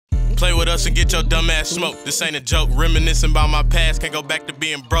Play with us and get your dumb ass smoked. This ain't a joke, reminiscing about my past. Can't go back to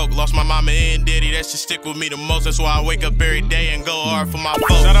being broke. Lost my mama and daddy, that shit stick with me the most. That's why I wake up every day and go hard for my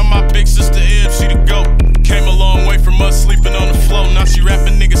folks. Shout out my big sister Eb, she the GOAT. Came a long way from us sleeping on the floor. Now she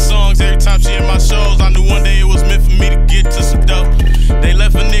rapping nigga songs every time she in my shows. I knew one day it was meant for me to get to some dope. They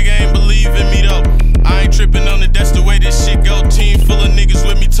left a nigga, ain't believe in me though. I ain't tripping on it, that's the way this shit go. Team full of niggas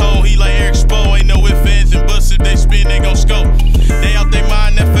with me, told he like Eric Spo. Ain't no ifs, ands, and buts. If they spin, they gon' scope. They out they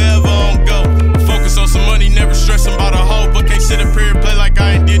mind, that forever on go. Focus on some money, never stressing about a hoe. But can't sit up here and play like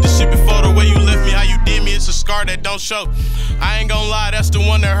I ain't did this shit before. The way you left me, how you did me, it's a scar that don't show. I ain't gon' lie, that's the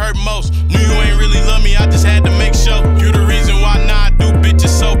one that hurt most. Knew you ain't really love me, I just had to make sure. You the reason why now I do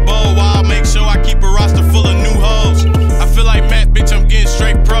bitches so bold. Why I make sure I keep a roster full of new hoes. I feel like Matt, bitch, I'm getting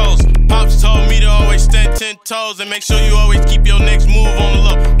straight pros. Pops told me to always stand 10 toes and make sure you always keep your next move on the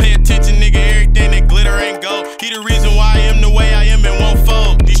low. Pay attention, nigga, everything that glitter ain't gold. He the reason why I am the way I am and won't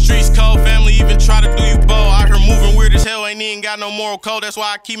fold. These streets cold, family even try to do you bold. Out here moving weird as hell, ain't even got no moral code. That's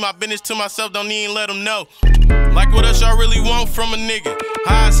why I keep my business to myself, don't even let them know. Like what else y'all really want from a nigga?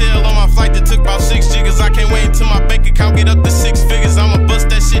 High as hell on my flight that took about 6 jiggers. I can't wait until my bank account get up to 6 figures. I'ma bust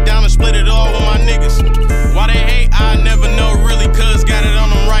that shit down and split it all with my niggas. Why they hate, I never know really, cuz got it on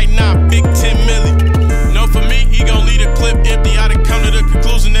them right now, big 10 milli. No, for me, he gon' leave the clip empty. I done come to the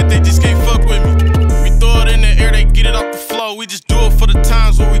conclusion that they just can't fuck with me. We throw it in the air, they get it off the floor. We just do it for the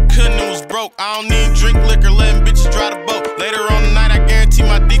times where we couldn't and was broke. I don't need drink liquor, letting bitches dry the boat. Later on the night, I guarantee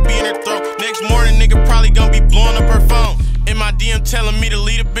my dick be in her throat. Next morning, nigga probably gon' be blowing up her phone. In my DM telling me to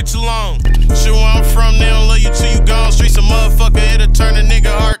leave a bitch alone. Shit, where I'm from, they don't love you till you gone. Streets a motherfucker, it'll turn a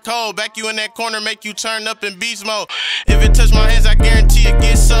nigga heart cold. Back you in that corner, make you turn up in beast mode. If it touch my hands, I guarantee it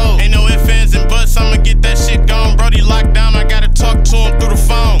gets sold. Ain't no ifs, ands, and buts, I'ma get that shit gone. Brody locked down, I gotta talk to him through the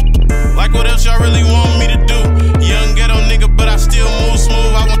phone. Like what else y'all really want me to do? Young ghetto nigga, but I still move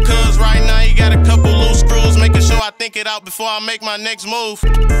smooth. I want cuz right now, he got a couple loose screws. Making sure I think it out before I make my next move.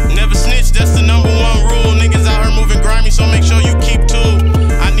 Never snitch, that's the #1 rule. Niggas out here moving grimy, so make sure you keep 2.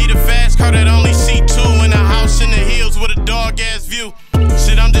 I need a fast car that only C2. In a house in the hills with a dog-ass view.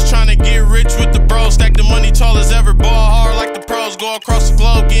 Shit, I'm just trying to get rich with the bros. Stack the money tall as ever, ball hard like the pros. Go across the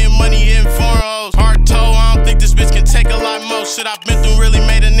globe, getting money, hitting foreign hoes. Hard toe, I don't think this bitch can take a lot more. Shit, I've been through really